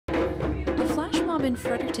mob in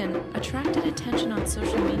Fredericton attracted attention on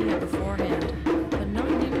social media beforehand, but not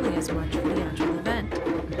nearly as much for the actual event.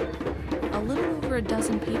 A little over a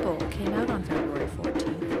dozen people came out on February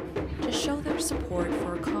 14th to show their support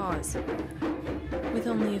for a cause, with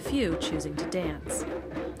only a few choosing to dance.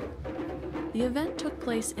 The event took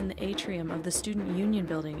place in the atrium of the Student Union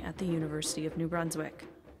building at the University of New Brunswick.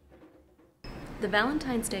 The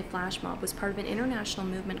Valentine's Day flash mob was part of an international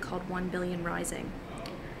movement called 1 Billion Rising.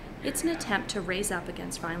 It's an attempt to raise up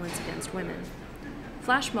against violence against women.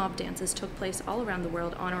 Flash mob dances took place all around the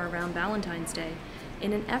world on or around Valentine's Day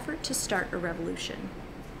in an effort to start a revolution.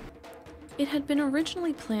 It had been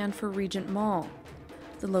originally planned for Regent Mall.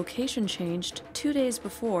 The location changed 2 days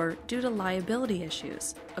before due to liability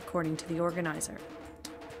issues, according to the organizer.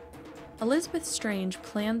 Elizabeth Strange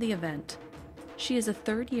planned the event. She is a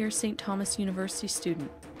third-year St. Thomas University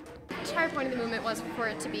student. The entire point of the movement was for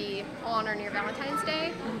it to be on or near Valentine's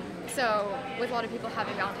Day. So with a lot of people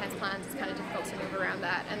having Valentine's plans, it's kind of difficult to move around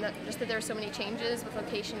that. And just that there are so many changes with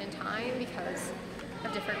location and time because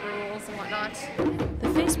of different rules and whatnot. The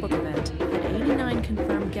Facebook event had 89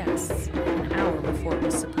 confirmed guests an hour before it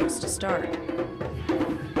was supposed to start.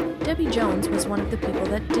 Debbie Jones was one of the people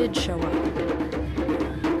that did show up.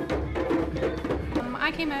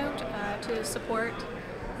 I came out to support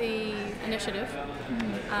the initiative,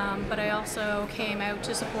 but I also came out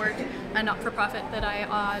to support a not-for-profit that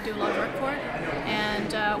I do a lot of work for,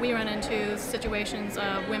 and we run into situations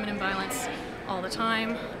of women in violence all the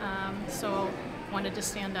time, so wanted to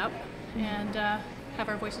stand up and have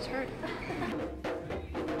our voices heard.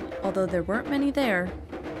 Although there weren't many there,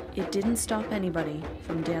 it didn't stop anybody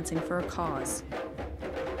from dancing for a cause.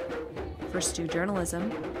 For Stu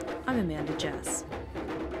Journalism, I'm Amanda Jess.